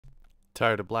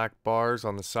Tired of black bars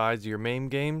on the sides of your MAME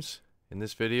games? In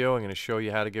this video, I'm going to show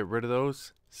you how to get rid of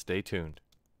those. Stay tuned.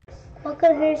 Welcome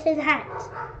to Harrison Hats.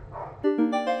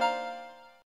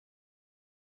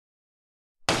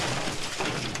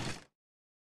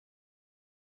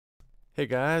 Hey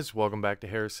guys, welcome back to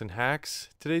Harrison Hacks.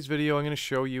 Today's video I'm going to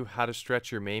show you how to stretch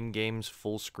your MAME games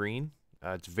full screen.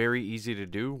 It's very easy to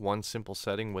do, one simple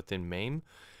setting within MAME.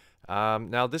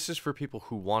 Now this is for people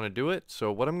who want to do it,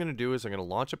 so what I'm going to do is I'm going to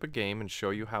launch up a game and show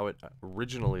you how it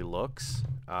originally looks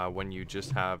when you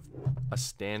just have a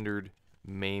standard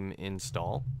MAME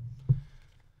install.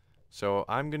 So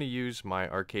I'm going to use my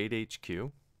Arcade HQ.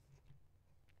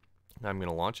 I'm going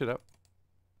to launch it up.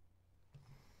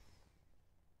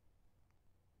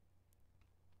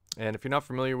 And if you're not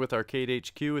familiar with Arcade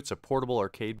HQ, it's a portable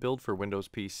arcade build for Windows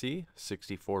PC,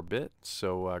 64-bit.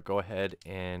 So go ahead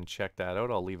and check that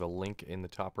out. I'll leave a link in the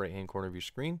top right-hand corner of your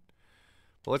screen.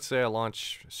 But let's say I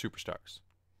launch Superstars.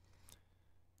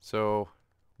 So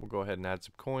we'll go ahead and add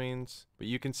some coins. But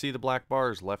you can see the black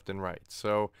bars left and right.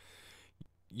 So,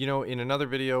 you know, in another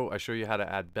video, I show you how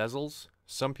to add bezels.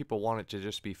 Some people want it to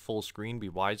just be full screen, be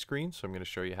widescreen. So I'm going to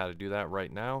show you how to do that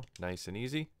right now. Nice and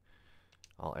easy.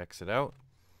 I'll exit out.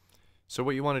 So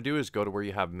what you want to do is go to where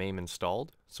you have MAME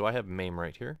installed. So I have MAME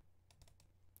right here.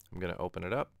 I'm going to open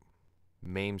it up.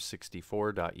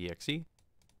 MAME64.exe.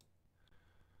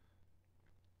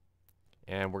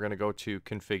 And we're going to go to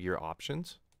Configure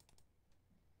Options.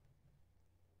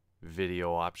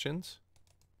 Video Options.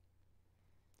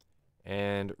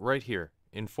 And right here,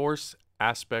 Enforce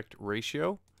Aspect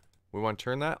Ratio. We want to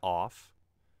turn that off.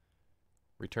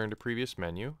 Return to previous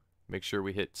menu. Make sure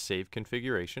we hit Save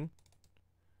Configuration.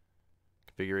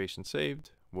 Configuration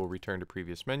saved. We'll return to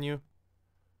previous menu.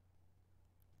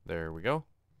 There we go.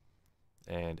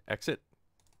 And exit.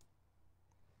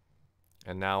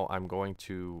 And now I'm going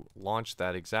to launch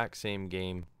that exact same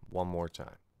game one more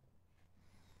time.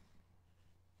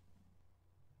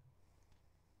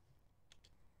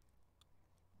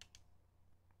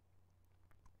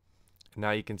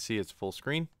 Now you can see it's full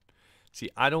screen. See,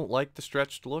 I don't like the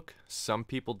stretched look. Some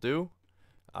people do.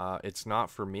 It's not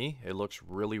for me. It looks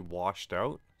really washed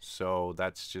out. So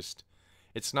that's just,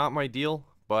 it's not my deal,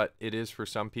 but it is for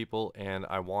some people. And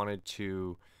I wanted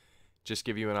to just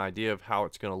give you an idea of how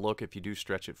it's going to look if you do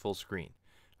stretch it full screen.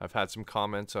 I've had some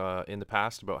comments in the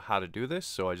past about how to do this.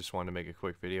 So I just wanted to make a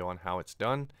quick video on how it's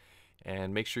done.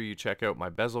 And make sure you check out my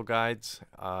bezel guides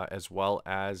as well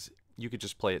as you could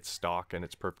just play it stock and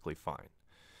it's perfectly fine.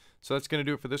 So that's going to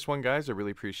do it for this one, guys. I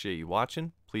really appreciate you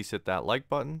watching. Please hit that like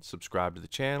button, subscribe to the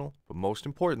channel, but most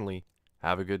importantly,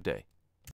 have a good day.